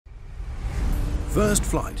First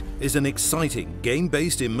Flight is an exciting,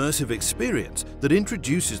 game-based immersive experience that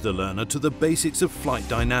introduces the learner to the basics of flight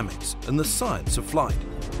dynamics and the science of flight.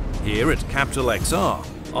 Here at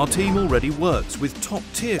CapitalXr, our team already works with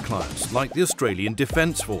top-tier clients like the Australian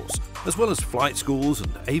Defence Force, as well as flight schools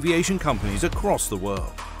and aviation companies across the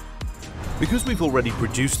world. Because we've already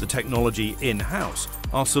produced the technology in-house,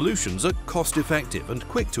 our solutions are cost-effective and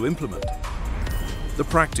quick to implement. The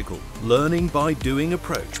practical, learning by doing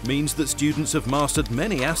approach means that students have mastered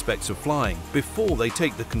many aspects of flying before they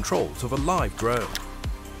take the controls of a live drone.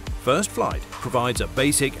 First Flight provides a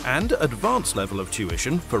basic and advanced level of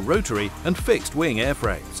tuition for rotary and fixed-wing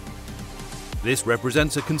airframes. This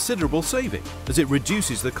represents a considerable saving as it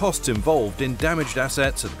reduces the costs involved in damaged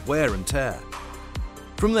assets and wear and tear.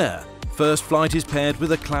 From there, First Flight is paired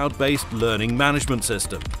with a cloud-based learning management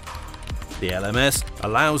system. The LMS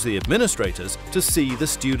allows the administrators to see the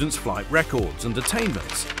students' flight records and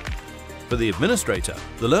attainments. For the administrator,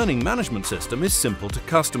 the learning management system is simple to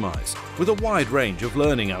customize, with a wide range of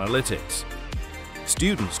learning analytics.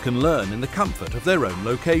 Students can learn in the comfort of their own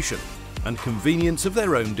location and convenience of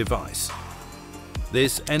their own device.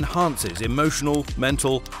 This enhances emotional,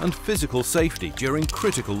 mental, and physical safety during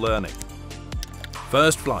critical learning.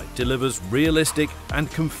 First Flight delivers realistic and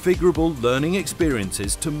configurable learning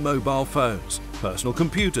experiences to mobile phones, personal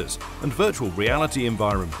computers, and virtual reality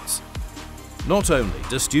environments. Not only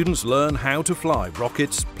do students learn how to fly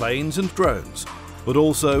rockets, planes, and drones, but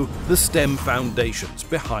also the STEM foundations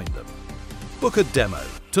behind them. Book a demo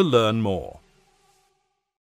to learn more.